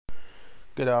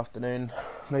Good afternoon,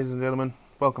 ladies and gentlemen.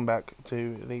 Welcome back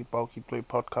to the Bulky Blue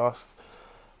podcast.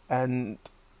 And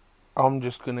I'm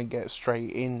just going to get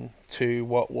straight into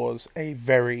what was a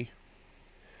very,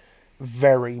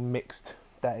 very mixed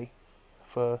day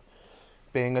for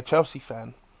being a Chelsea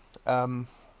fan.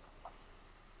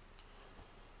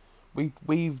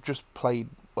 We've just played,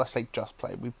 well, I say just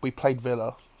played, we played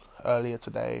Villa earlier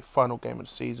today, final game of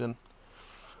the season.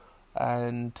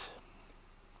 And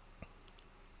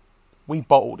we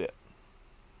bottled it.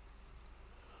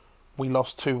 We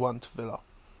lost 2-1 to Villa.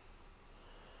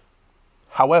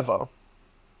 However,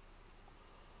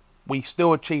 we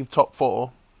still achieved top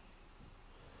four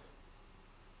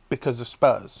because of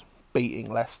Spurs beating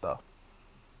Leicester.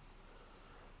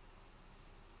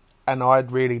 And I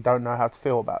really don't know how to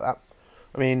feel about that.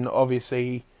 I mean,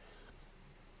 obviously,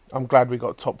 I'm glad we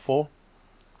got top four.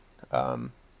 The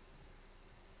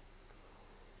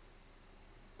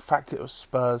fact it was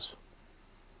Spurs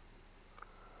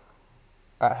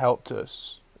that helped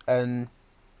us, and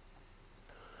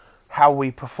how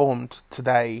we performed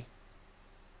today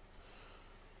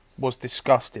was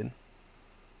disgusting.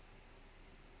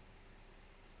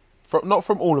 Not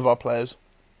from all of our players,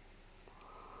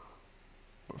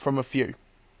 but from a few.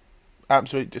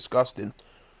 Absolutely disgusting.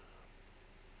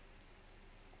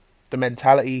 The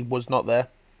mentality was not there.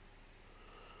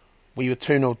 We were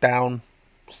 2-0 down,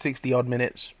 60 odd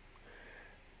minutes,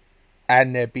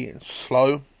 and they're being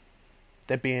slow.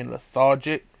 They're being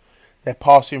lethargic. They're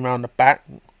passing around the back.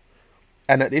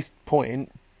 And at this point,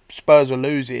 Spurs are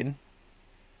losing.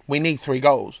 We need 3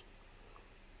 goals.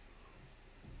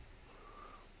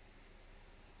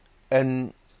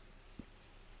 And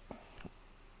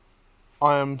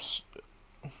I am,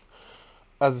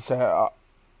 as I say,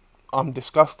 I'm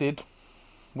disgusted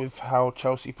with how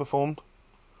Chelsea performed.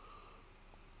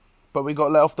 But we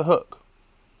got let off the hook.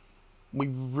 We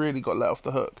really got let off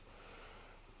the hook.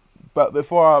 But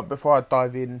before I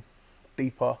dive in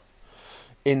deeper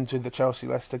into the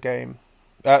Chelsea-Leicester game,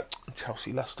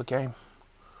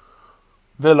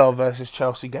 Villa versus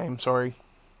Chelsea game, sorry,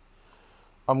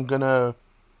 I'm gonna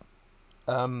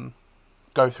go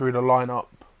through the lineup,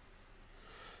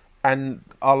 and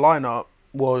our lineup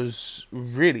was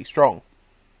really strong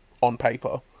on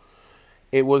paper.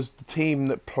 It was the team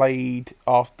that played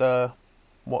after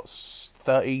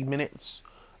 30 minutes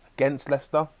against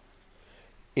Leicester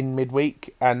in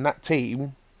midweek, and that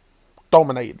team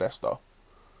dominated Leicester.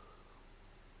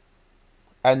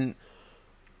 And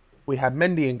we had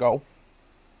Mendy in goal.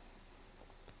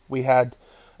 We had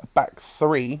a back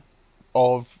three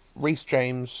of Reece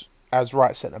James as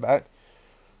right centre-back.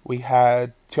 We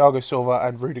had Thiago Silva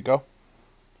and Rudiger.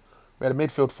 We had a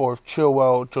midfield four of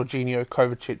Chilwell, Jorginho,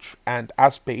 Kovacic and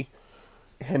Aspie.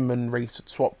 Him and Reece had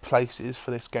swapped places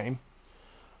for this game.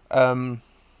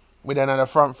 We then had a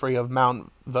front three of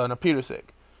Mount, Werner, Pulisic.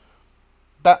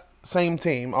 That same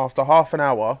team, after half an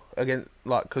hour,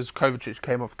 because Kovacic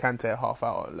came off Kante a half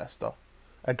hour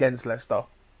against Leicester.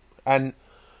 And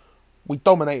we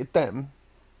dominated them,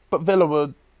 but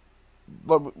Villa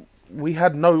we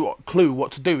had no clue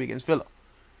what to do against Villa.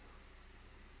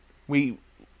 We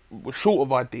were short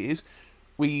of ideas.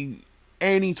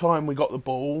 Any time we got the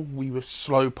ball, we were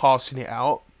slow passing it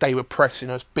out. They were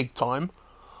pressing us big time.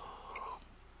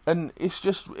 And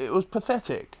it was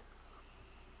pathetic.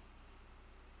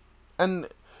 And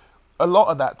a lot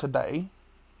of that today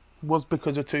was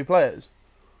because of 2 players.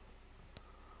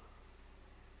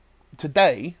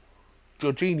 Today,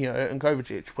 Jorginho and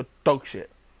Kovacic were dog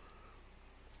shit.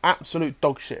 Absolute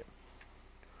dog shit.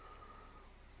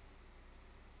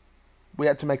 We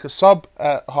had to make a sub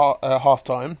at half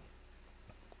time,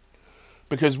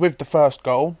 because with the first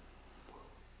goal,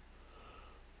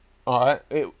 alright,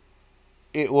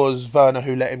 it was Werner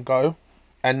who let him go.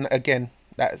 And again,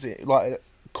 that's it. Like,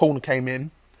 corner came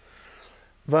in.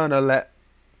 Werner let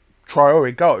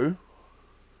Traore go,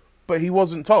 but he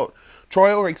wasn't told.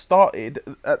 Traore started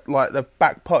at the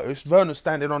back post. Werner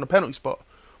standing on a penalty spot.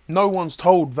 No one's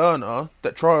told Werner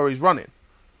that Traore's running.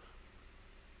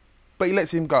 But he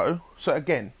lets him go. So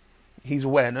again, his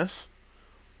awareness.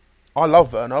 I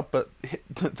love Werner, but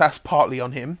that's partly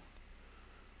on him.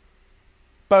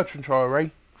 Bertrand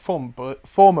Traore,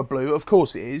 former Blue, of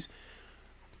course it is,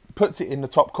 puts it in the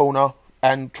top corner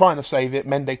and trying to save it,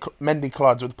 Mendy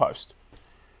collides with the post.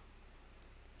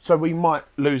 So we might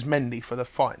lose Mendy for the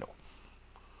final.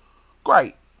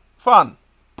 Great. Fun.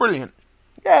 Brilliant.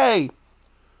 Yay.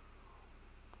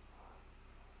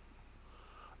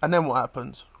 And then what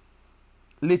happens?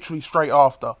 Literally straight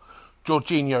after,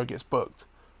 Jorginho gets booked.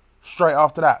 Straight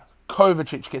after that,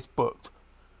 Kovacic gets booked.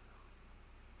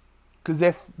 Because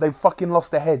they've fucking lost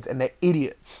their heads and they're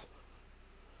idiots.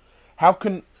 How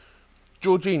can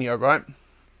Jorginho, right?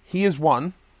 He has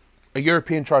won a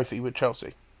European trophy with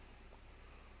Chelsea.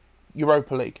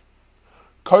 Europa League.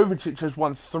 Kovacic has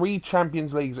won 3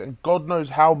 Champions Leagues and God knows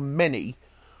how many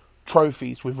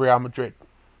trophies with Real Madrid.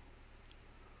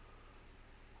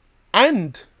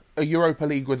 And a Europa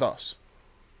League with us.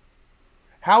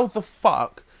 How the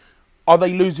fuck are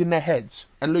they losing their heads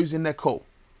and losing their cool?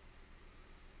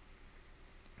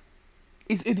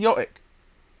 It's idiotic.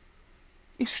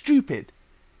 It's stupid.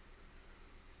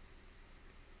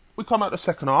 We come out the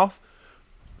second half.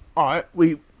 Alright,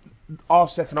 our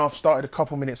second half started a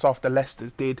couple minutes after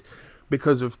Leicester's did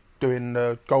because of doing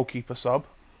the goalkeeper sub.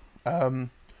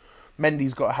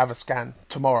 Mendy's got to have a scan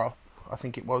tomorrow, I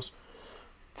think it was,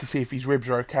 to see if his ribs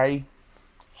are okay.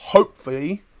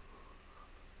 Hopefully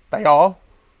they are,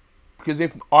 because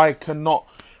if I cannot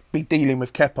be dealing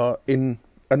with Kepa in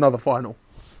another final,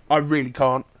 I really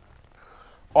can't.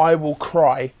 I will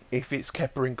cry if it's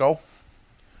Kepa in goal.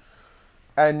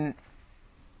 And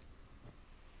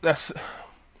that's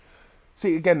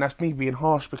me being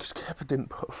harsh because Kepa didn't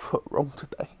put a foot wrong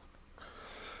today.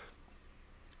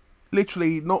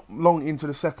 Literally not long into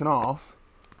the second half,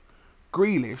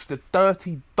 Grealish, the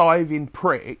dirty diving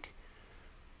prick.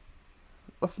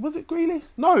 Was it Grealish?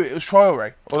 No, it was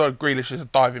Traore. Although Grealish is a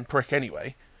diving prick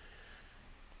anyway.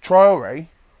 Traore.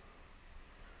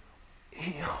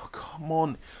 Oh, come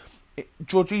on.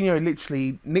 Jorginho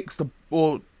literally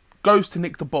goes to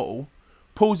nick the ball,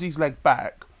 pulls his leg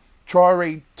back.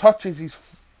 Traore touches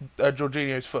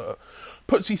Jorginho's foot,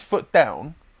 puts his foot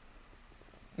down.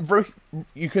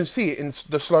 You can see it in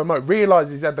the slow-mo.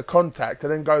 Realises he's had the contact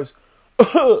and then goes,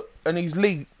 and his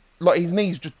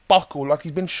knees just buckle like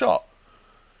he's been shot.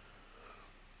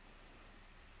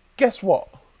 Guess what?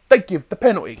 They give the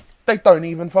penalty. They don't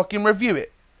even fucking review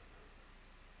it.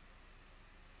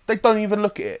 They don't even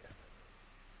look at it.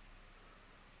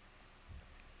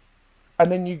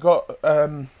 And then you got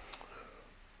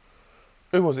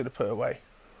who was it to put away?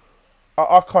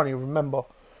 I can't even remember.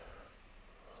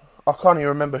 I can't even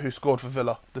remember who scored for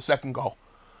Villa, the second goal.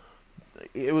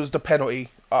 It was the penalty.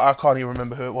 I can't even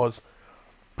remember who it was.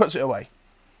 Puts it away.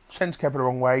 Sends Kepa the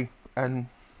wrong way. And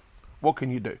what can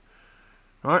you do?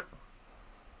 Right?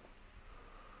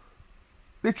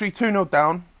 Literally 2-0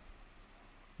 down.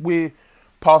 We're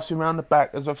passing around the back,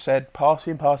 as I've said.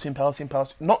 Passing.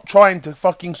 Not trying to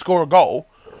fucking score a goal.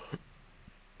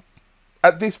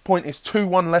 At this point, it's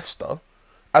 2-1 Leicester,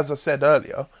 as I said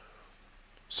earlier.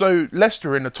 So,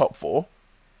 Leicester are in the top 4.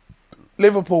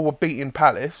 Liverpool were beating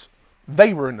Palace.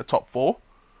 They were in the top 4.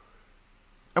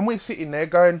 And we're sitting there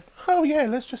going, oh yeah,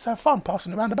 let's just have fun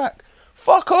passing around the back.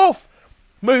 Fuck off!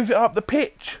 Move it up the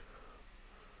pitch.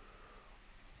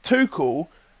 Tuchel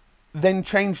then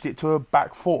changed it to a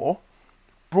back 4.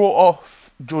 Brought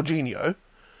off Jorginho.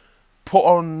 Put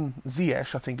on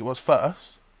Ziyech, I think it was,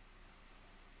 first.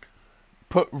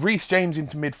 Put Reece James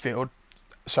into midfield.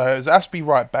 So it was Aspie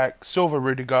right back, Silva,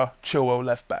 Rudiger, Chilwell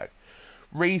left back.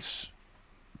 Reece,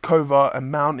 Kova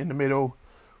and Mount in the middle.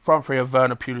 Front three of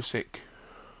Werner, Pulisic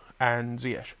and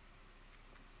Ziyech.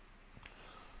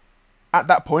 At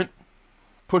that point,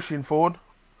 pushing forward,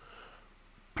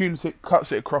 Pulisic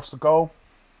cuts it across the goal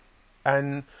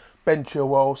and Ben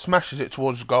Chilwell smashes it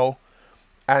towards the goal.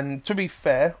 And to be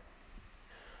fair,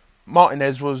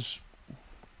 Martinez was,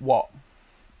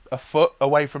 a foot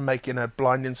away from making a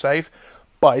blinding save,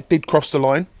 but it did cross the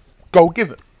line. Goal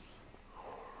given.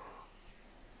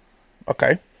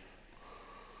 Okay.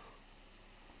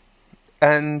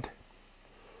 And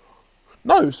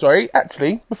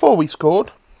actually, before we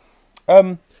scored,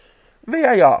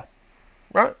 VAR,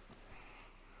 right,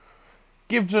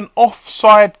 gives an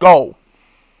offside goal.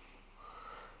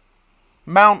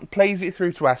 Mount plays it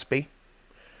through to Aspie.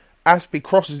 Aspie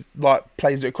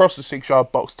plays it across the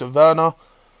 6-yard box to Werner.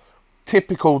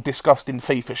 Typical disgusting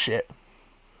FIFA shit.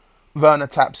 Werner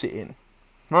taps it in,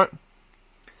 right?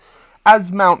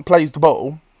 As Mount plays the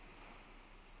ball,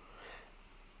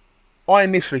 I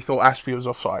initially thought Aspie was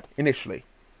offside.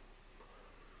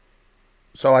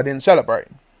 So I didn't celebrate.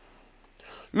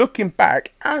 Looking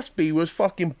back, Aspie was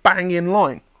fucking bang in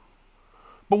line.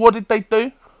 But what did they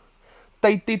do?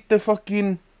 They did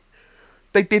Aspie's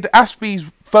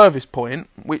furthest point,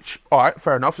 which, alright,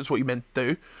 fair enough, that's what you meant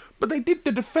to do. But they did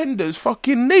the defender's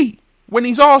fucking knee when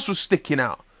his arse was sticking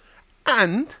out.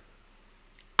 And,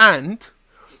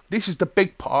 this is the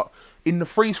big part, in the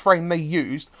freeze frame they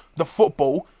used, the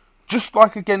football, just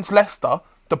like against Leicester,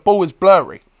 the ball is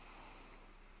blurry.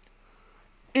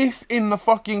 If in the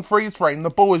fucking freeze frame the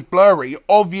ball is blurry,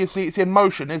 obviously it's in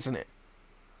motion, isn't it?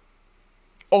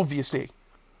 Obviously.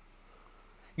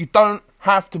 You don't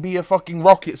have to be a fucking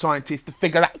rocket scientist to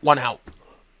figure that one out.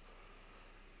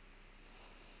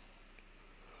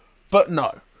 But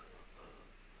no.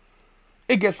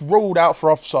 It gets ruled out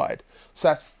for offside. So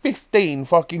that's 15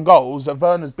 fucking goals that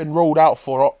Werner's been ruled out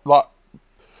for, like,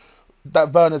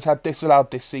 that Werner's had disallowed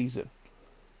this season.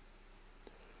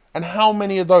 And how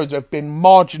many of those have been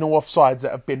marginal offsides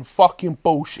that have been fucking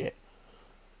bullshit?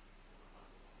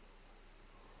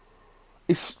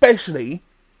 Especially,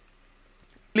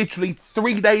 literally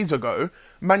 3 days ago,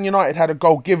 Man United had a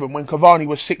goal given when Cavani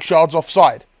was 6 yards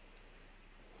offside.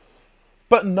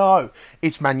 But no,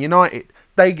 it's Man United.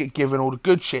 They get given all the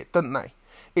good shit, don't they?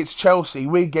 It's Chelsea.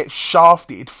 We get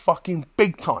shafted fucking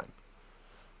big time.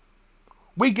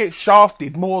 We get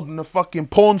shafted more than a fucking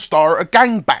porn star at a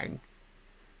gangbang.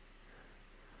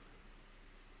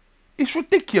 It's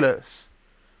ridiculous.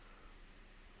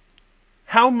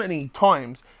 How many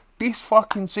times this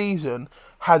fucking season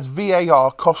has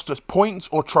VAR cost us points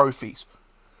or trophies?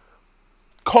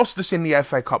 Cost us in the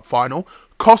FA Cup final,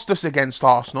 cost us against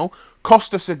Arsenal,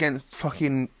 cost us against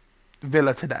fucking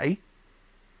Villa today.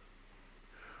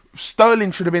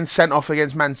 Sterling should have been sent off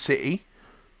against Man City.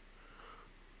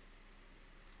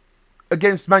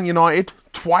 Against Man United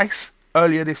twice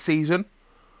earlier this season.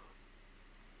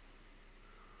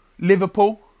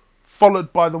 Liverpool,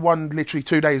 followed by the one literally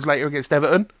 2 days later against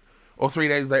Everton. Or 3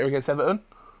 days later against Everton.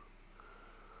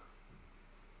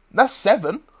 That's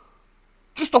 7.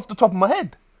 Just off the top of my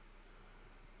head.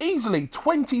 Easily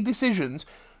 20 decisions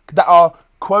that are,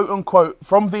 quote unquote,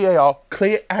 from VAR,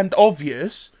 clear and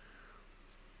obvious,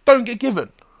 don't get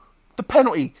given. The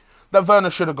penalty that Werner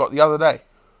should have got the other day.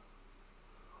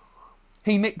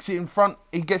 He nicks it in front,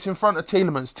 he gets in front of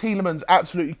Tielemans. Tielemans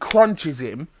absolutely crunches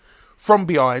him from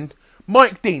behind.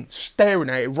 Mike Dean staring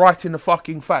at it right in the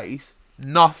fucking face.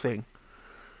 Nothing.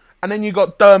 And then you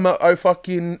got Dermot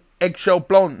fucking Eggshell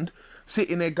Blonde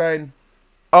sitting there going,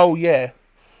 oh yeah,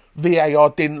 VAR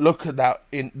didn't look at that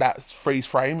in that freeze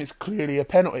frame. It's clearly a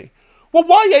penalty. Well,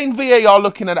 why ain't VAR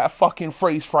looking at that fucking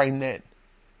freeze frame then?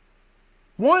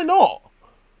 Why not?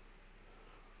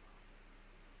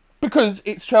 Because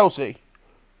it's Chelsea.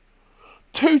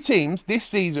 2 teams this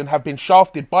season have been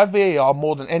shafted by VAR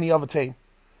more than any other team.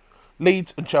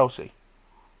 Leeds and Chelsea.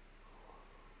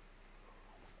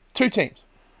 2 teams.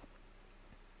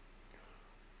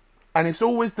 And it's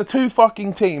always the 2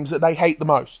 fucking teams that they hate the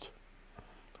most.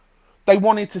 They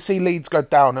wanted to see Leeds go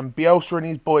down and Bielsa and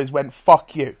his boys went,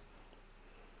 fuck you.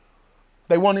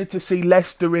 They wanted to see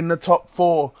Leicester in the top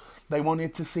 4. They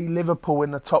wanted to see Liverpool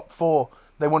in the top 4.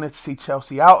 They wanted to see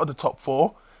Chelsea out of the top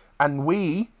 4. And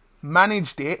we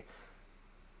managed it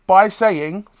by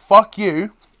saying, fuck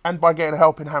you, and by getting a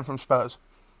helping hand from Spurs.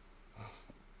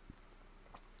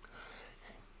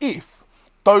 If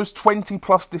those 20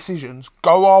 plus decisions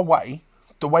go our way,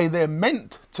 the way they're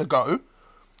meant to go,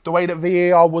 the way that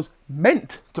VAR was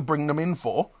meant to bring them in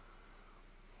for,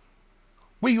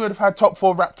 we would have had top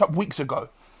 4 wrapped up weeks ago.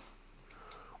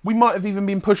 We might have even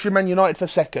been pushing Man United for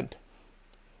second.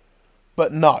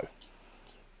 But no.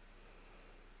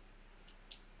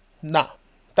 Nah.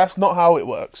 That's not how it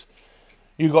works.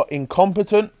 You got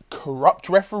incompetent, corrupt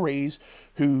referees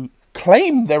who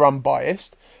claim they're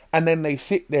unbiased, and then they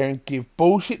sit there and give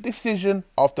bullshit decision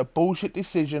after bullshit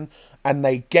decision, and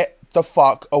they get the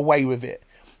fuck away with it.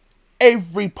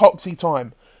 Every poxy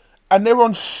time. And they're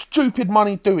on stupid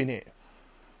money doing it.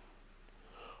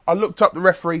 I looked up the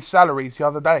referee salaries the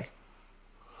other day.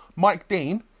 Mike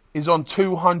Dean is on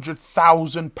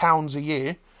 £200,000 a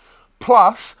year,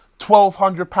 plus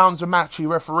 £1,200 a match he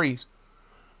referees.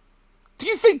 Do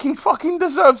you think he fucking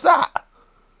deserves that?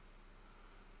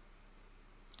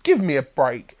 Give me a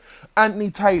break. Anthony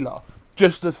Taylor,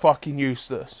 just as fucking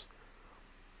useless.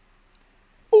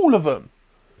 All of them.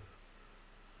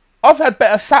 I've had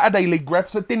better Saturday League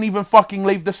refs that didn't even fucking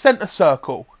leave the centre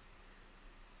circle.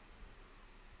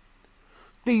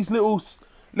 These little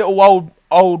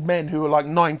old men who are like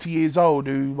 90 years old,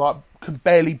 who like can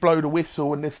barely blow the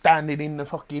whistle and they're standing in the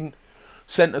fucking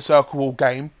centre circle all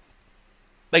game.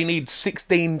 They need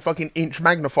 16 fucking inch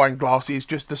magnifying glasses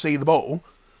just to see the ball.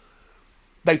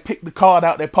 They pick the card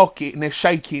out their pocket and they're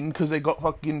shaking because they got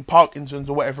fucking Parkinson's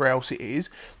or whatever else it is.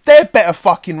 They're better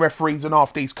fucking referees than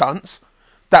half these cunts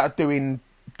that are doing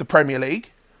the Premier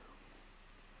League.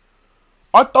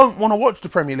 I don't want to watch the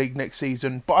Premier League next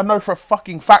season, but I know for a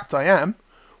fucking fact I am.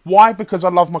 Why? Because I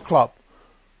love my club.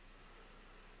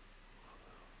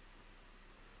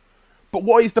 But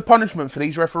what is the punishment for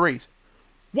these referees?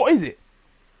 What is it?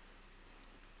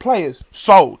 Players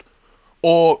sold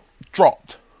or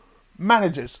dropped.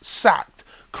 Managers sacked.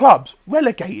 Clubs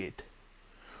relegated.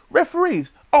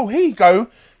 Referees, oh, here you go.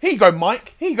 Here you go,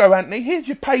 Mike. Here you go, Anthony. Here's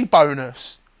your pay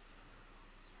bonus.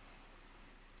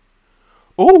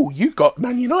 Oh, you got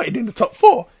Man United in the top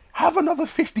 4. Have another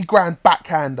 50 grand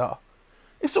backhander.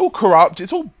 It's all corrupt.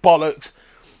 It's all bollocks.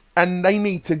 And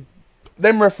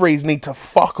them referees need to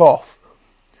fuck off.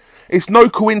 It's no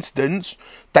coincidence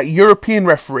that European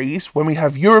referees, when we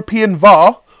have European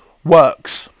VAR,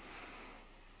 works.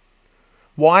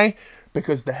 Why?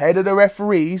 Because the head of the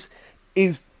referees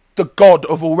is the god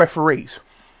of all referees.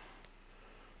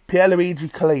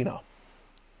 Pierluigi Collina.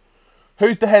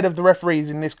 Who's the head of the referees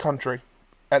in this country?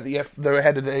 The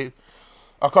head of the...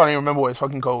 I can't even remember what it's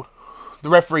fucking called. The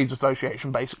Referees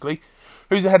Association, basically.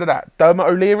 Who's the head of that? Dermot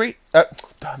O'Leary?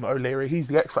 Dermot O'Leary, he's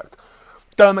the X Factor.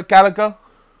 Dermot Gallagher?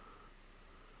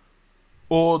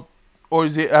 Or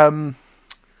is it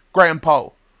Graham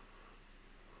Poll?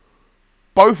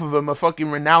 Both of them are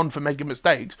fucking renowned for making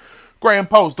mistakes. Graham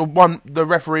Poll's the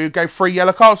referee who gave 3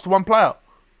 yellow cards to one player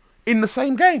in the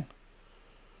same game.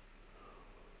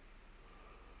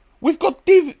 We've got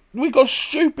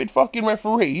stupid fucking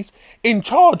referees in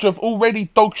charge of already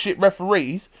dogshit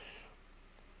referees,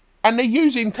 and they're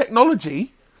using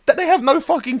technology that they have no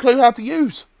fucking clue how to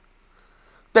use.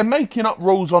 They're making up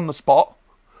rules on the spot.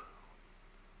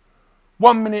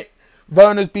 1 minute,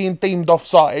 Werner's being deemed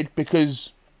offside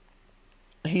because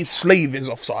his sleeve is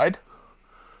offside.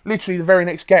 Literally the very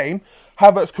next game,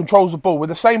 Havertz controls the ball with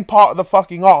the same part of the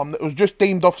fucking arm that was just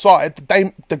deemed offside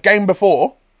the game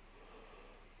before.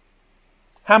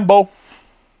 Handball.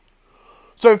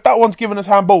 So if that one's given us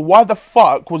handball, why the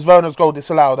fuck was Werner's goal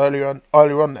disallowed earlier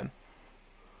on then?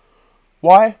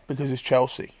 Why? Because it's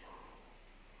Chelsea.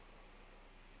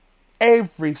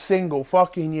 Every single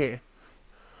fucking year.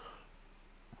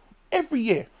 Every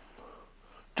year.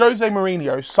 Jose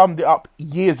Mourinho summed it up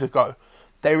years ago.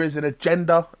 There is an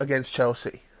agenda against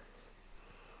Chelsea.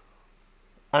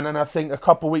 And then I think a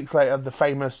couple of weeks later, the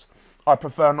famous "I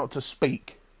prefer not to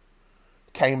speak"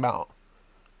 came out.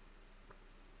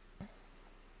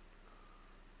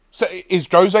 So is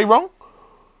Jose wrong?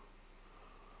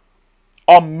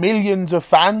 Are millions of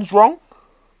fans wrong?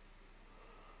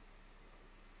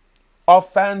 Are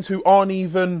fans who aren't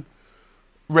even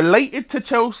related to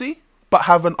Chelsea but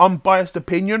have an unbiased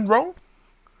opinion wrong?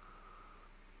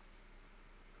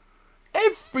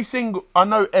 I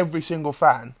know every single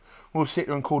fan will sit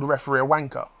there and call the referee a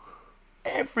wanker.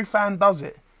 Every fan does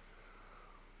it.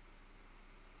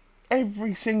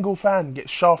 Every single fan gets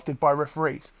shafted by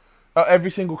referees.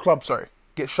 Every single club,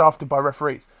 gets shafted by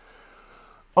referees.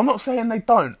 I'm not saying they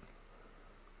don't.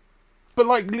 But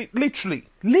literally,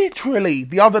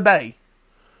 the other day,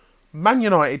 Man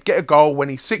United get a goal when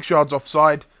he's 6 yards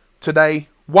offside. Today,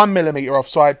 1 millimetre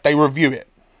offside, they review it.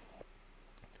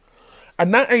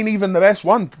 And that ain't even the best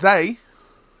one today.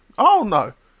 Oh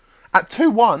no. At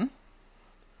 2-1,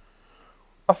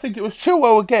 I think it was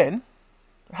Chilwell again,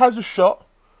 has a shot,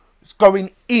 it's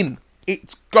going in.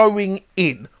 It's going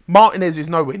in. Martinez is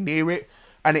nowhere near it,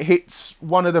 and it hits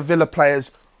one of the Villa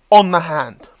players on the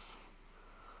hand.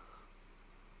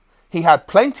 He had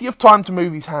plenty of time to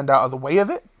move his hand out of the way of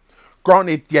it.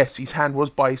 Granted, yes, his hand was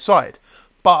by his side,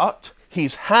 but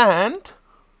his hand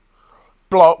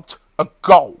blocked a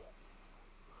goal.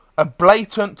 A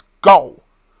blatant goal.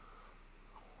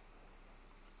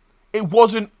 It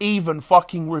wasn't even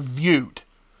fucking reviewed.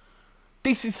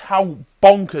 This is how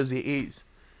bonkers it is.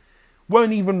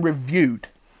 Weren't even reviewed.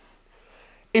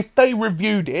 If they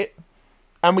reviewed it,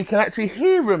 and we can actually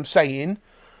hear him saying,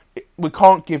 we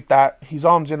can't give that, his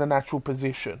arm's in a natural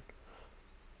position,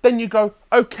 then you go,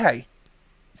 okay,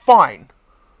 fine.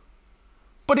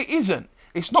 But it isn't.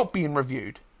 It's not being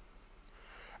reviewed.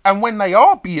 And when they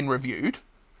are being reviewed,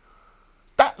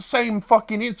 that same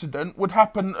fucking incident would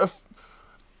happen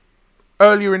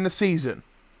earlier in the season.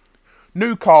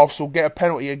 Newcastle get a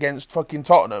penalty against fucking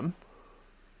Tottenham.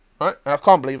 Right? And I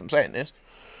can't believe I'm saying this.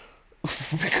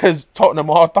 Because Tottenham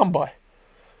are done by.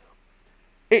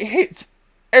 It hits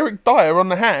Eric Dyer on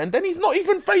the hand and he's not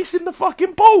even facing the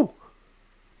fucking ball.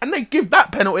 And they give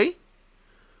that penalty.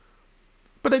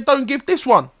 But they don't give this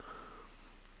one.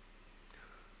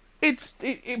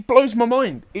 It blows my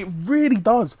mind. It really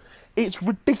does. It's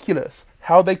ridiculous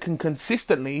how they can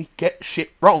consistently get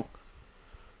shit wrong.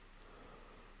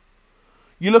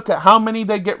 You look at how many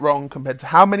they get wrong compared to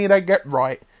how many they get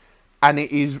right, and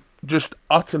it is just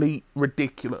utterly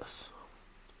ridiculous.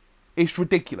 It's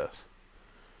ridiculous.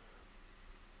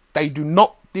 They do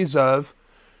not deserve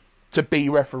to be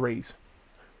referees.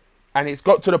 And it's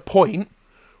got to the point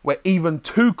where even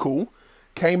Tuchel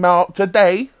came out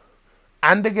today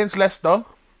and against Leicester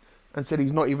and said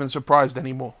he's not even surprised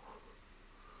anymore.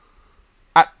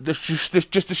 At just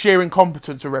the sheer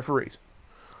incompetence of referees.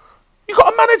 You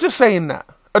got a manager saying that.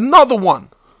 Another one.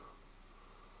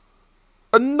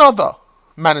 Another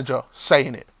manager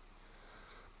saying it.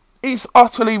 It's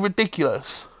utterly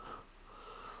ridiculous.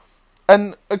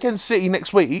 And against City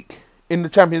next week in the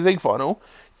Champions League final,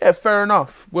 yeah, fair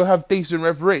enough. We'll have decent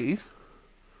referees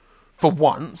for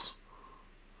once.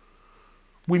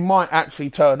 We might actually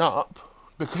turn up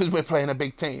because we're playing a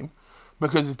big team,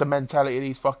 because it's the mentality of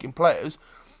these fucking players.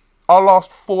 Our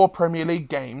last 4 Premier League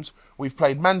games, we've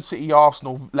played Man City,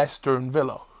 Arsenal, Leicester and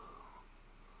Villa.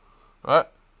 Right?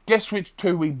 Guess which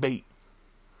 2 we beat?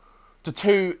 The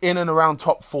 2 in and around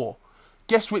top 4.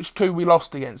 Guess which 2 we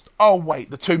lost against? Oh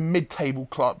wait, the 2 mid-table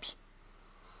clubs.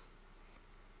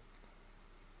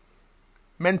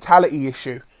 Mentality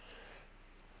issue.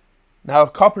 Now, a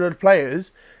couple of the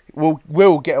players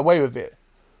will get away with it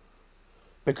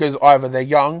because either they're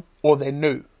young or they're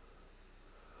new.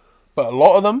 But a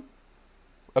lot of them,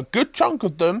 a good chunk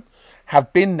of them,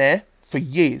 have been there for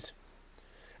years.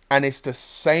 And it's the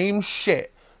same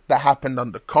shit that happened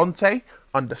under Conte,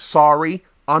 under Sarri,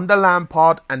 under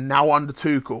Lampard, and now under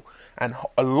Tuchel. And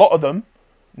a lot of them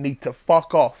need to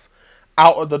fuck off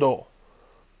out of the door.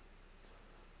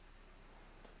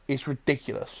 It's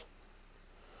ridiculous.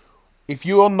 If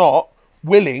you are not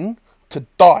willing to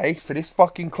die for this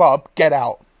fucking club, get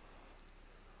out.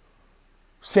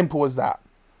 Simple as that.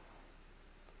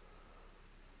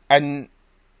 And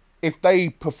if they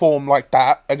perform like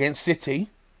that against City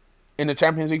in the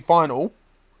Champions League final,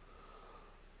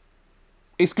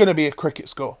 it's going to be a cricket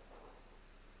score.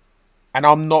 And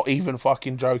I'm not even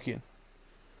fucking joking.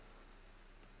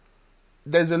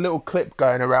 There's a little clip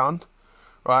going around,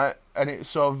 right? And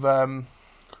it's of an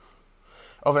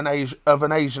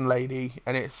Asian lady,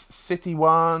 and it's City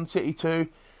 1, City 2,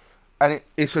 and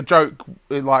it's a joke,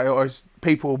 like, or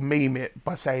people meme it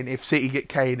by saying if City get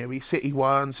Kane, it'll be City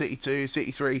 1, City 2,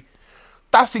 City 3.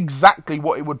 That's exactly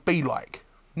what it would be like.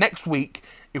 Next week,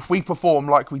 if we perform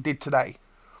like we did today,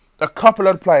 a couple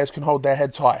of players can hold their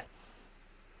heads high.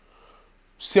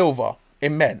 Silva,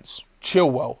 immense.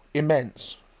 Chilwell,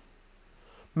 immense.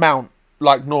 Mount,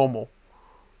 like normal.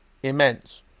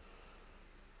 Immense.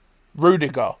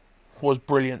 Rudiger was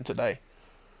brilliant today.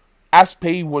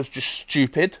 Aspi was just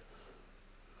stupid.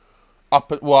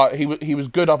 He was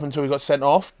good up until he got sent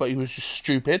off, but he was just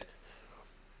stupid.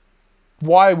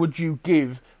 Why would you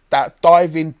give that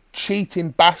diving, cheating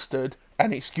bastard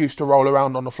an excuse to roll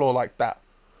around on the floor like that?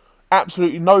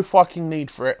 Absolutely no fucking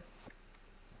need for it.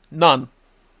 None.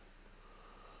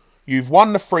 You've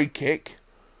won the free kick.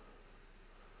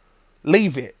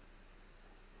 Leave it.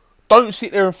 Don't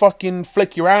sit there and fucking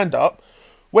flick your hand up.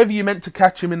 Whether you meant to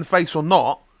catch him in the face or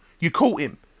not, you caught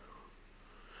him.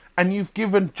 And you've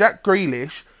given Jack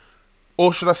Grealish,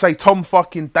 or should I say Tom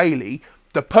fucking Daly,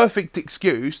 the perfect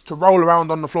excuse to roll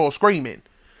around on the floor screaming.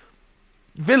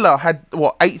 Villa had,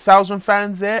 8,000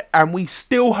 fans there, and we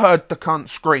still heard the cunt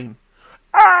scream.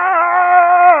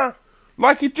 Ah!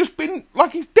 Like his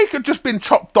dick had just been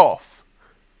chopped off.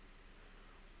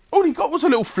 All he got was a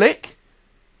little flick.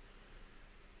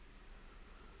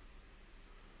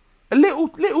 A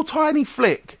little tiny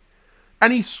flick.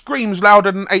 And he screams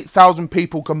louder than 8,000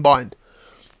 people combined.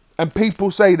 And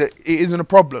people say that it isn't a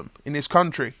problem in this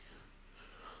country.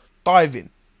 Diving.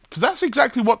 Because that's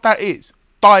exactly what that is.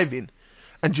 Diving.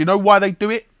 And do you know why they do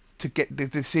it? To get the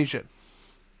decision.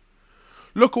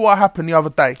 Look at what happened the other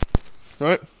day.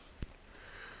 Right?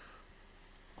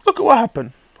 Look at what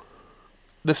happened.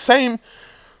 The same...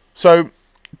 So,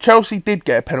 Chelsea did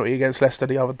get a penalty against Leicester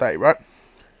the other day, right?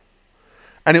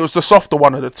 And it was the softer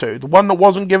one of the two. The one that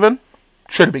wasn't given,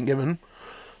 should have been given.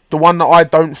 The one that I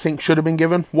don't think should have been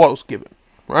given, was given,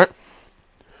 right?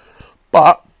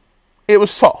 But, it was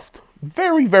soft.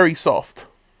 Very, very soft.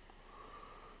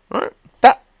 Right?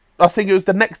 That, I think it was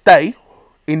the next day,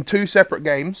 in 2 separate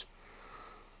games,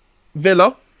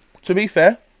 Villa, to be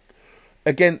fair,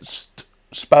 against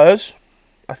Spurs,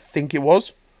 I think it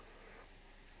was.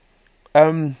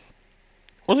 Was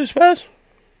it Spurs?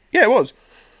 Yeah, it was.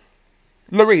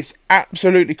 Lloris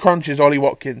absolutely crunches Ollie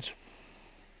Watkins.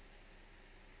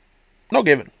 Not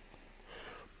given.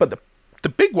 But the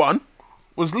big one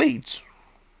was Leeds.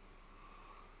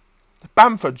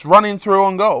 Bamford's running through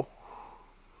on goal.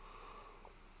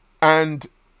 And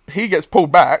he gets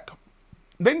pulled back,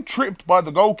 then tripped by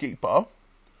the goalkeeper,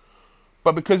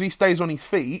 but because he stays on his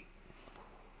feet,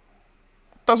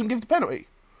 doesn't give the penalty.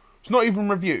 It's not even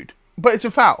reviewed. But it's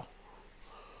a foul.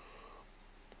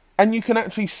 And you can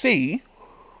actually see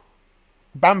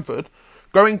Bamford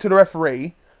going to the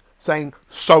referee saying,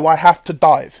 so I have to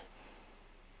dive.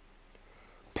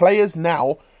 Players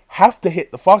now have to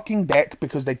hit the fucking deck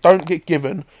because they don't get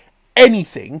given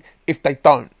anything if they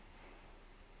don't.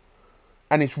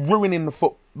 and it's ruining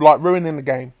ruining the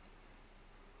game.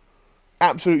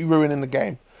 Absolutely ruining the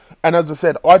game. And as I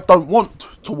said, I don't want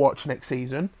to watch next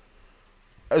season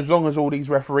as long as all these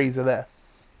referees are there.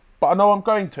 But I know I'm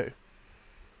going to.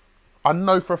 I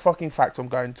know for a fucking fact I'm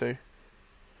going to.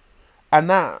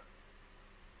 And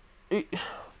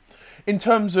in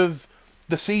terms of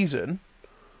the season,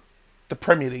 the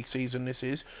Premier League season this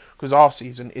is, because our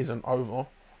season isn't over,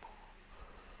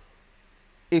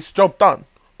 it's job done.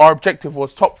 Our objective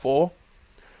was top 4,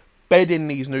 bed in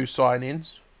these new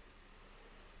signings,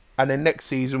 and then next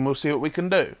season we'll see what we can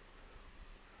do.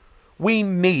 We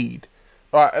need,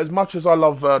 as much as I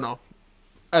love Werner,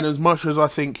 and as much as I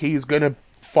think he's going to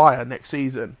fire next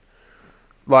season,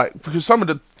 because some of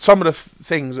the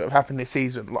things that have happened this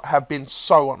season have been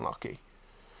so unlucky.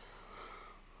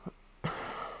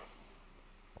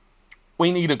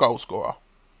 We need a goal scorer.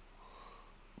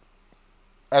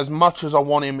 As much as I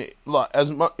want him, it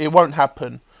won't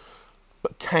happen.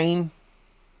 But Kane,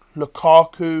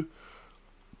 Lukaku,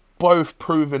 both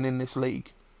proven in this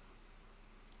league.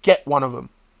 Get one of them.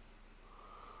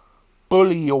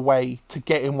 Bully your way to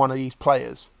getting one of these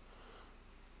players.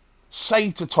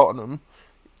 Say to Tottenham,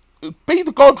 be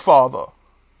the godfather.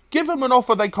 Give them an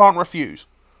offer they can't refuse.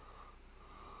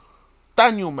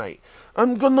 Daniel, mate,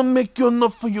 I'm going to make you an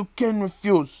offer you can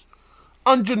refuse.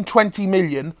 120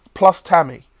 million plus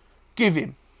Tammy. Give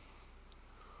him.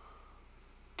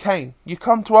 Kane, you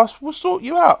come to us, we'll sort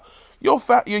you out. Your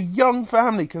young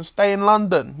family can stay in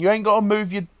London. You ain't got to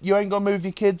move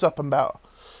your kids up and about.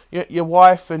 Your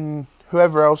wife and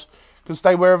whoever else can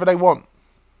stay wherever they want.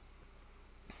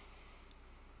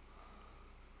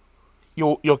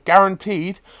 You're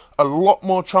guaranteed a lot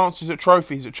more chances at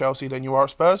trophies at Chelsea than you are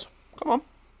at Spurs. Come on.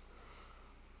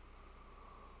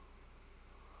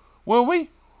 Will we?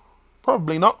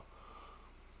 Probably not.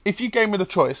 If you gave me the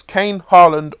choice, Kane,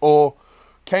 Haaland,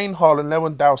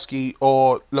 Lewandowski,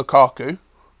 or Lukaku,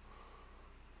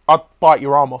 I'd bite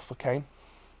your arm off for Kane.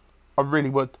 I really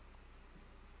would.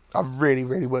 I really,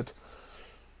 really would.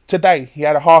 Today, he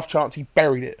had a half chance, he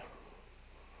buried it.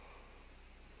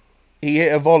 He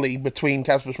hit a volley between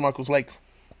Kasper Schmeichel's legs.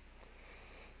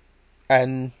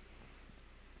 And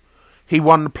he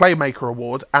won the Playmaker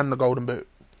Award and the Golden Boot.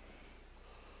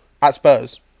 At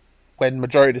Spurs, when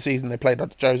majority of the season they played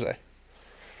under Jose.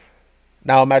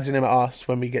 Now imagine him at us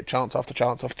when we get chance after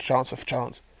chance after chance after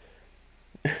chance.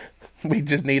 We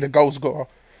just need a goal scorer.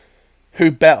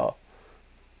 Who better?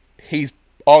 He's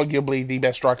arguably the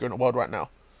best striker in the world right now.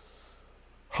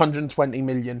 120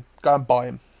 million. Go and buy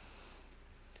him.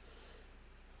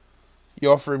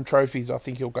 You offer him trophies, I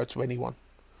think he'll go to anyone.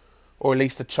 Or at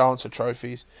least a chance of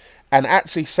trophies. And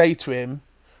actually say to him,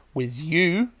 with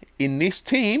you in this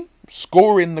team,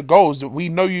 scoring the goals that we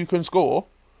know you can score,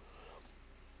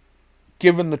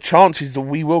 given the chances that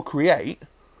we will create,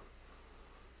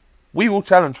 we will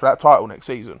challenge for that title next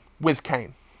season with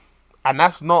Kane. And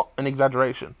that's not an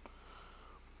exaggeration.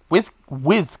 With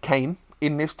Kane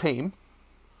in this team,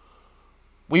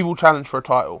 we will challenge for a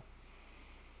title.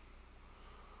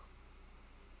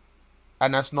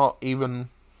 And that's not even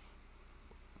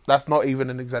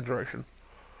an exaggeration.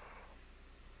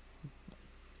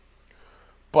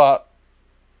 But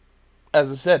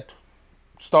as I said,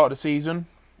 start of the season,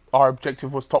 our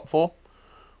objective was top 4.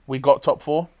 We got top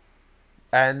 4.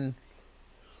 And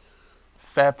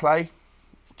fair play.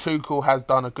 Tuchel has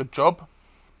done a good job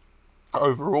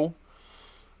overall.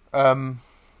 In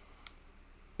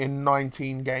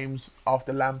 19 games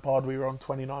after Lampard, we were on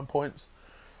 29 points.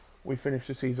 We finished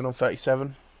the season on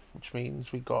 37, which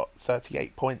means we got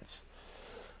 38 points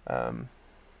from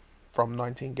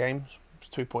 19 games. It's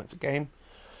 2 points a game.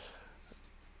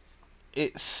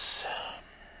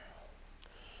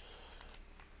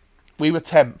 We were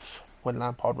 10th when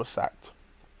Lampard was sacked,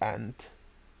 and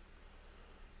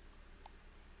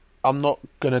I'm not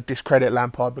going to discredit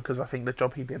Lampard because I think the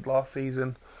job he did last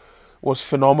season was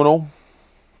phenomenal,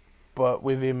 but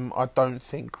with him I don't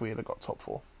think we'd have got top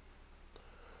 4.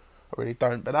 I really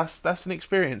don't, but that's an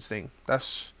experience thing.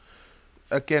 That's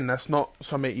not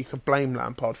something you can blame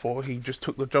Lampard for. He just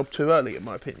took the job too early, in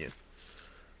my opinion.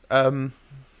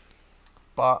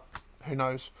 But who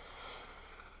knows?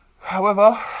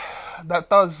 However, that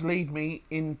does lead me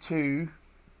into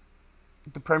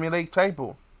the Premier League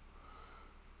table.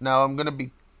 Now I'm going to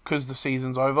be, because the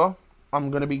season's over,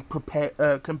 I'm going to be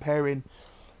comparing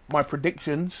my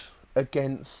predictions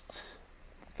against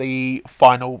the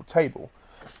final table.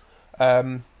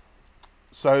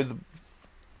 So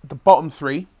the bottom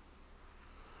 3,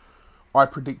 I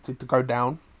predicted to go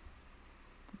down.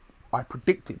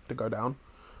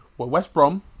 Were West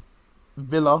Brom,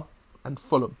 Villa, and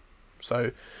Fulham.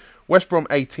 So West Brom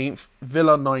 18th,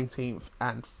 Villa 19th,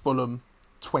 and Fulham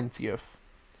 20th.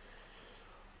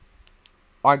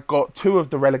 I got 2 of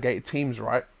the relegated teams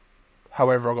right.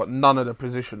 However, I got none of the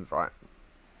positions right.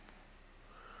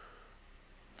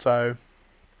 So,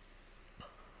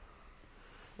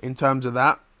 in terms of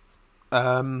that,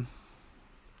 yeah,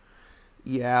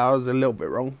 I was a little bit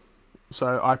wrong.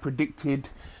 So, I predicted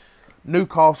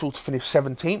Newcastle to finish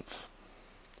 17th.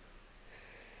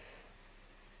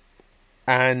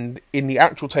 And in the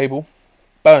actual table,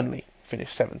 Burnley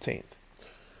finished 17th.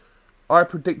 I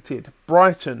predicted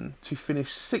Brighton to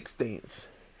finish 16th.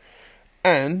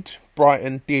 And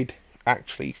Brighton did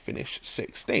actually finish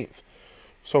 16th.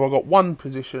 So I got 1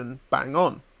 position bang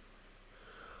on.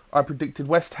 I predicted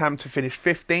West Ham to finish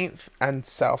 15th and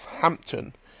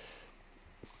Southampton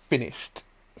finished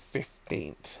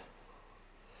 15th.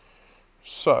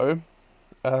 So,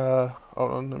 hold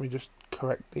on, let me just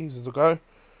correct these as I go.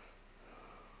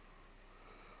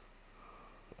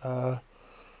 Yep.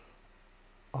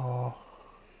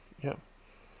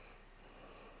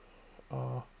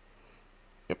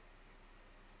 Yep.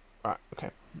 Right,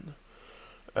 okay.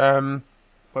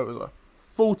 Where was I?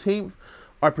 14th,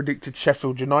 I predicted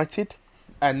Sheffield United,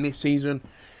 and this season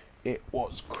it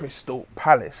was Crystal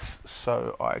Palace,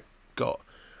 so I got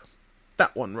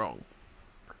that one wrong.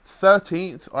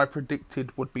 13th, I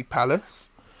predicted would be Palace,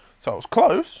 so I was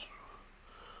close,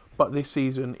 but this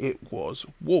season it was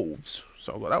Wolves,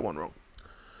 so I got that one wrong.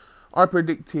 I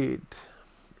predicted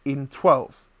in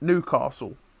 12th,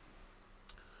 Newcastle.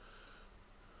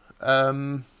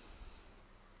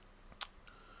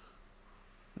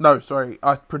 No, sorry,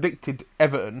 I predicted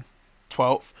Everton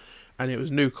 12th, and it was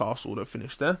Newcastle that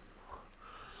finished there.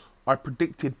 I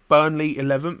predicted Burnley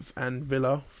 11th, and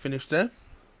Villa finished there.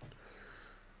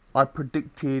 I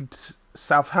predicted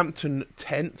Southampton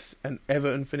 10th, and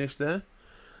Everton finished there.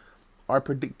 I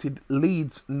predicted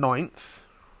Leeds 9th,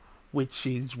 which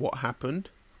is what happened.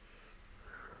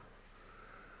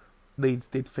 Leeds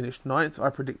did finish 9th.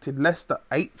 I predicted Leicester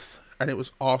 8th, and it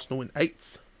was Arsenal in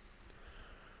 8th.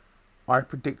 I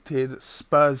predicted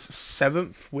Spurs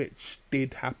 7th, which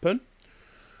did happen.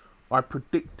 I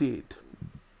predicted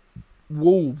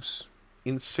Wolves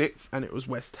in 6th, and it was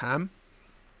West Ham.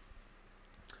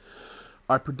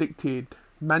 I predicted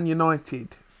Man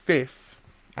United 5th,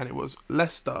 and it was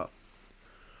Leicester.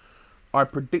 I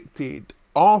predicted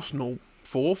Arsenal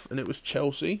 4th, and it was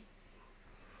Chelsea.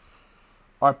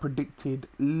 I predicted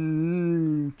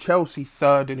Chelsea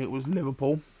 3rd, and it was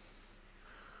Liverpool.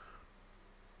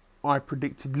 I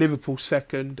predicted Liverpool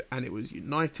 2nd, and it was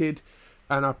United.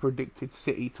 And I predicted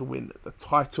City to win the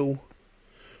title,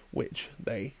 which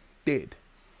they did.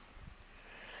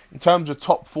 In terms of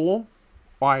top 4,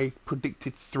 I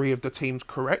predicted 3 of the teams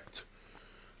correct.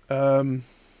 Top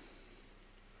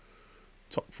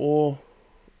 4,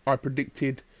 I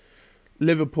predicted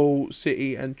Liverpool,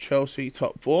 City and Chelsea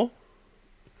top 4.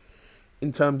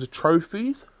 In terms of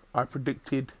trophies, I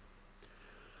predicted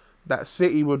that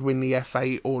City would win the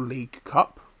FA or League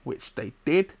Cup, which they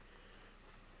did.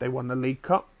 They won the League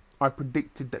Cup. I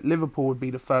predicted that Liverpool would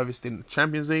be the furthest in the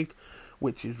Champions League,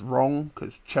 which is wrong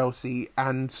because Chelsea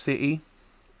and City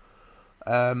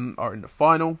are in the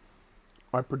final.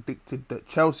 I predicted that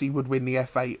Chelsea would win the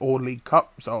FA or League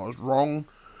Cup, so I was wrong,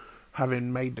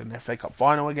 having made an FA Cup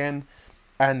final again.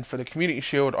 And for the Community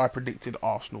Shield, I predicted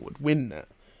Arsenal would win that.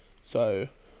 So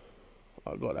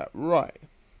I got that right.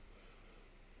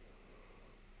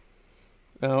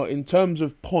 Now, in terms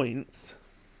of points,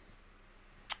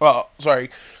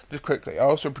 just quickly, I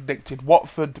also predicted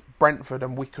Watford, Brentford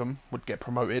and Wickham would get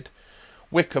promoted.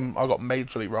 Wickham, I got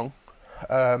majorly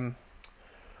wrong.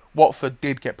 Watford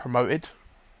did get promoted.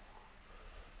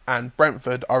 And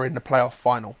Brentford are in the playoff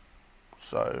final.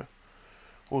 So,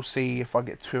 we'll see if I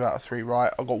get 2 out of 3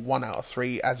 right. I got 1 out of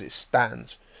 3 as it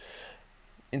stands.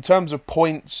 In terms of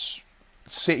points,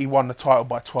 City won the title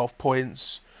by 12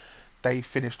 points. They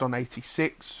finished on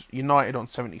 86. United on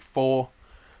 74.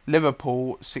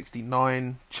 Liverpool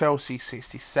 69. Chelsea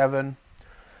 67.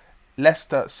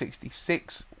 Leicester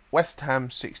 66. West Ham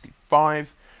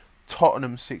 65.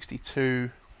 Tottenham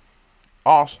 62.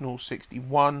 Arsenal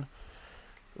 61.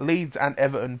 Leeds and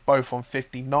Everton both on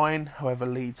 59. However,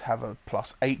 Leeds have a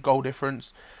 +8 goal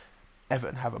difference.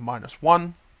 Everton have a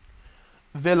 -1.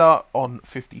 Villa on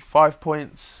 55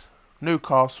 points.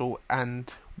 Newcastle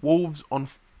and Wolves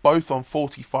both on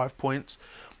 45 points.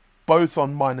 Both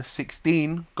on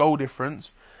 -16 goal difference.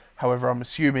 However, I'm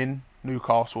assuming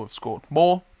Newcastle have scored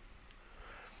more.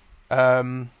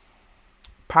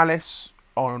 Palace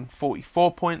on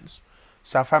 44 points.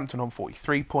 Southampton on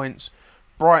 43 points.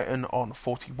 Brighton on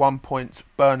 41 points.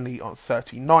 Burnley on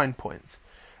 39 points.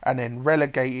 And then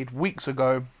relegated weeks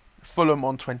ago, Fulham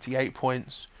on 28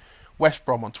 points, West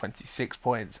Brom on 26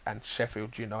 points, and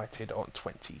Sheffield United on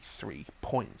 23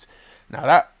 points. Now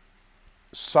that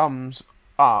sums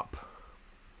up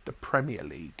the Premier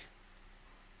League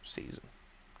season.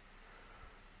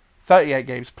 38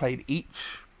 games played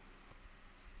each.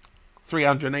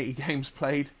 380 games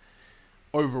played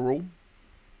overall.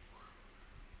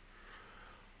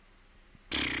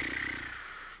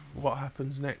 What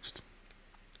happens next?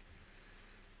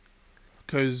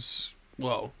 Because,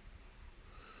 well,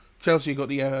 Chelsea got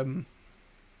the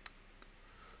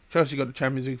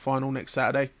Champions League final next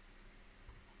Saturday.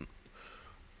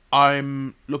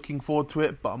 I'm looking forward to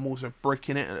it, but I'm also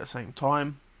bricking it at the same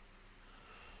time.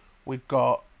 We've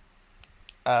got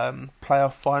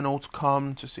playoff final to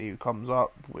come to see who comes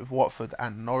up with Watford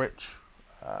and Norwich.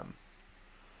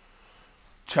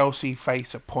 Chelsea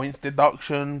face a points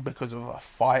deduction because of a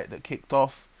fight that kicked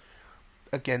off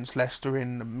against Leicester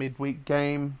in the midweek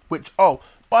game. Which, oh,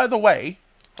 by the way,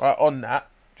 right, on that,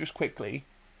 just quickly,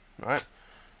 right,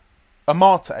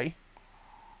 Amate,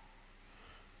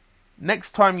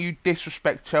 next time you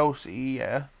disrespect Chelsea,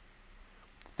 yeah,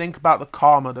 think about the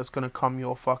karma that's going to come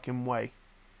your fucking way.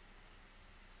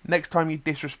 Next time you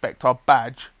disrespect our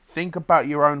badge, think about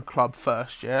your own club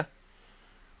first, yeah?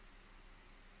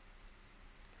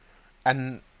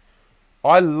 And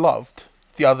I loved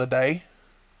the other day,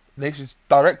 this is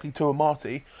directly to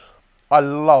Amate, I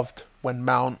loved when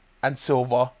Mount and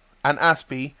Silva and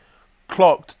Aspie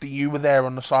clocked that you were there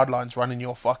on the sidelines running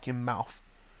your fucking mouth.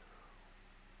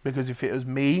 Because if it was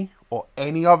me or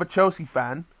any other Chelsea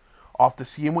fan, after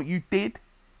seeing what you did,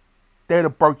 they'd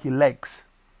have broke your legs.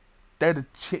 They'd have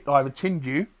either chinned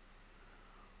you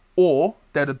or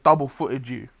they'd have double-footed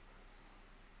you.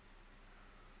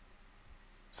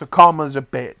 So karma's a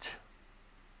bitch.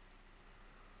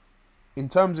 In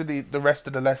terms of the rest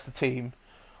of the Leicester team,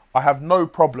 I have no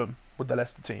problem with the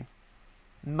Leicester team.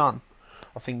 None.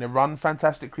 I think they run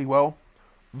fantastically well.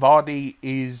 Vardy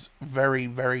is very,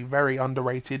 very, very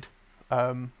underrated.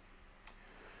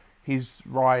 His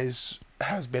rise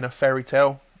has been a fairy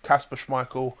tale. Kasper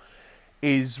Schmeichel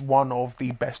is one of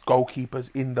the best goalkeepers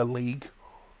in the league.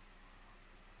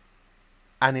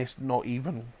 And it's not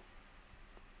even...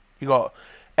 You got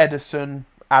Ederson,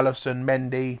 Alisson,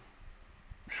 Mendy,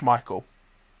 Schmeichel.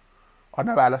 I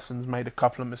know Alisson's made a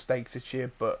couple of mistakes this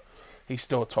year, but he's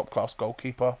still a top-class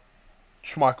goalkeeper.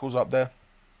 Schmeichel's up there.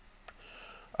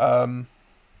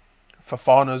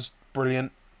 Fofana's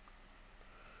brilliant.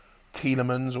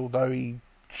 Tielemans, although he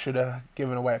should have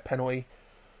given away a penalty,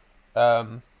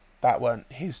 that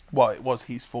weren't his... Well, it was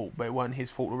his fault, but it weren't his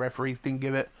fault the referees didn't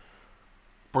give it.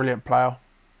 Brilliant player.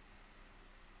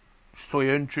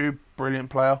 Soyuncu, brilliant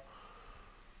player.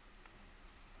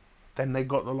 Then they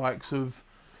got the likes of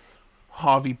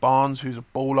Harvey Barnes, who's a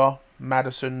baller.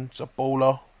 Maddison's a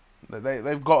baller.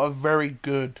 They've got a very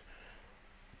good,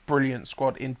 brilliant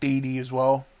squad. In Ndidi as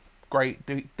well. Great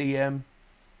DM.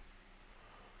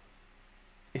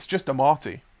 It's just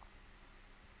Amate.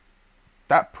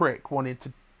 That prick wanted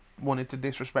to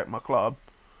disrespect my club,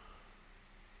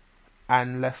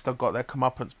 and Leicester got their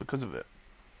comeuppance because of it.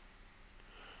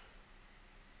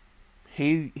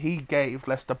 He gave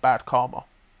Leicester bad karma,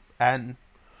 and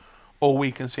all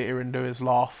we can sit here and do is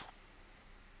laugh.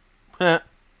 I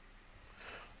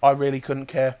really couldn't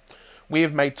care. We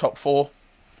have made top 4,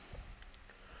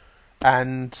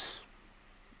 and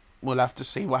we'll have to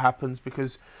see what happens,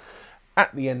 because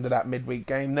at the end of that midweek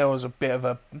game there was a bit of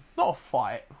a, not a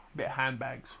fight, a bit of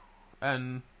handbags,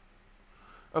 and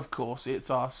of course it's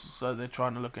us, so they're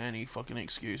trying to look at any fucking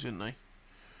excuse, aren't they?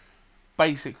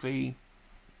 Basically,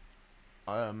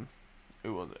 I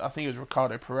think it was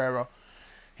Ricardo Pereira.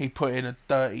 He put in a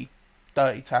dirty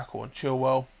tackle on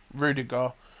Chilwell.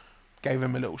 Rudiger gave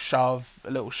him a little shove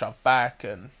back,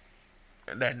 and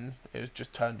then it was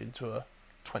just turned into a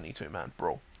 22-man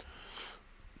brawl.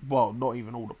 Well, not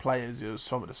even all the players. It was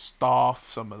some of the staff,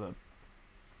 some of the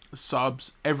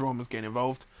subs. Everyone was getting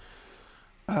involved.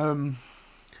 And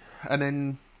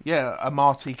then, yeah,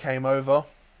 Amate came over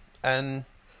and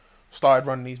started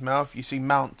running his mouth. You see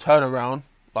Mount turn around,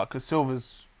 like, because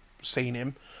Silva's seen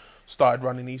him, started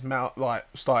running his mouth, like,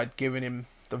 started giving him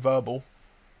the verbal.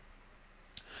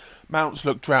 Mounts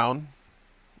looked round,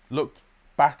 looked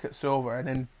back at Silva, and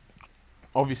then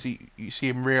obviously you see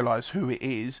him realise who it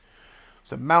is.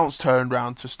 So Mounts turned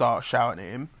round to start shouting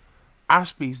at him.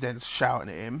 Aspie's then shouting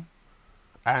at him,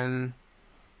 and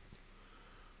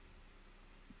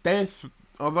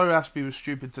although Aspie was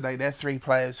stupid today, they're 3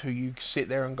 players who you sit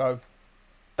there and go,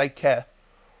 they care.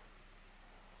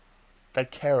 They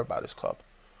care about this club.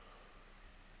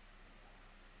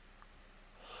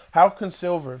 How can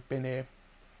Silva have been here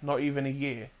not even a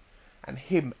year, and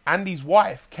him and his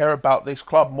wife care about this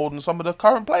club more than some of the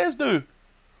current players do?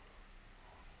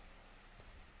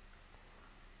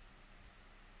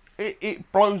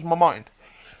 It blows my mind.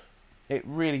 It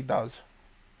really does.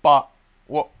 But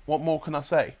what more can I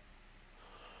say?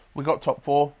 We got top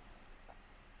 4.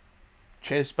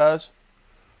 Cheers, Spurs.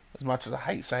 As much as I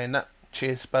hate saying that,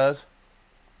 cheers, Spurs.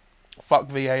 Fuck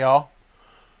VAR.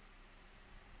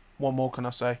 What more can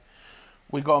I say?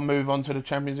 We got to move on to the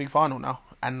Champions League final now,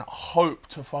 and hope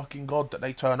to fucking God that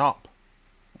they turn up.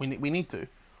 We need to,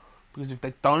 because if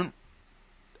they don't,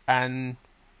 and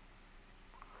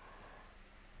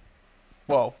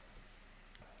well,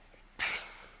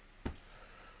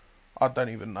 I don't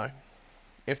even know.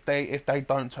 If they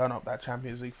don't turn up that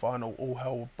Champions League final, all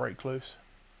hell will break loose.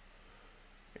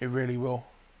 It really will.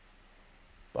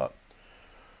 But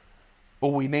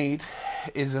all we need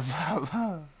is if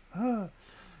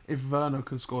Werner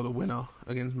can score the winner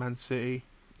against Man City,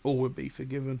 all would be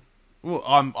forgiven. Well,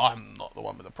 I'm not the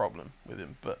one with the problem with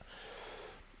him, but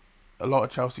a lot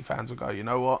of Chelsea fans will go, you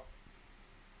know what?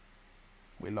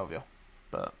 We love you.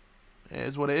 But it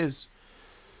is what it is.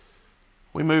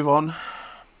 We move on.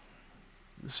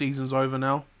 The season's over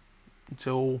now.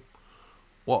 Until,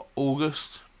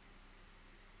 August?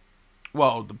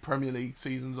 Well, the Premier League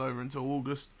season's over until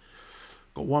August.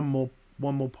 Got one more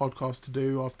podcast to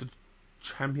do after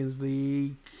Champions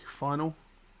League final.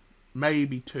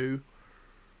 Maybe 2.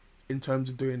 In terms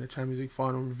of doing a Champions League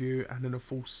final review and then a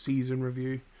full season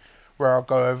review, where I'll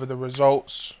go over the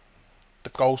results, the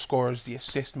goal scorers, the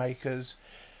assist makers,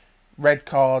 red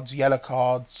cards, yellow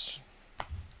cards,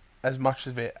 as much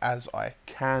of it as I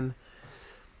can.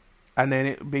 And then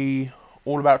it'll be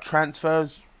all about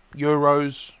transfers,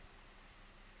 Euros.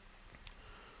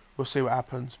 We'll see what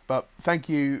happens. But thank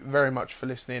you very much for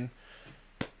listening.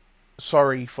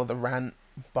 Sorry for the rant,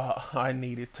 but I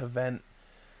needed to vent.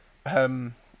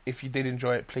 If you did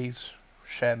enjoy it, please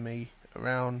share me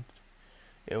around.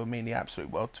 It would mean the absolute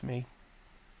world to me.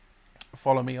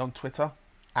 Follow me on Twitter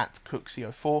at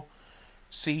Cooksy04,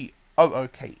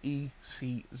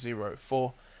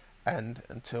 COOKEC04. And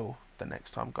until the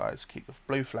next time, guys, keep the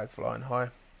blue flag flying high.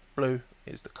 Blue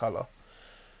is the colour.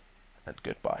 And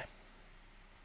goodbye.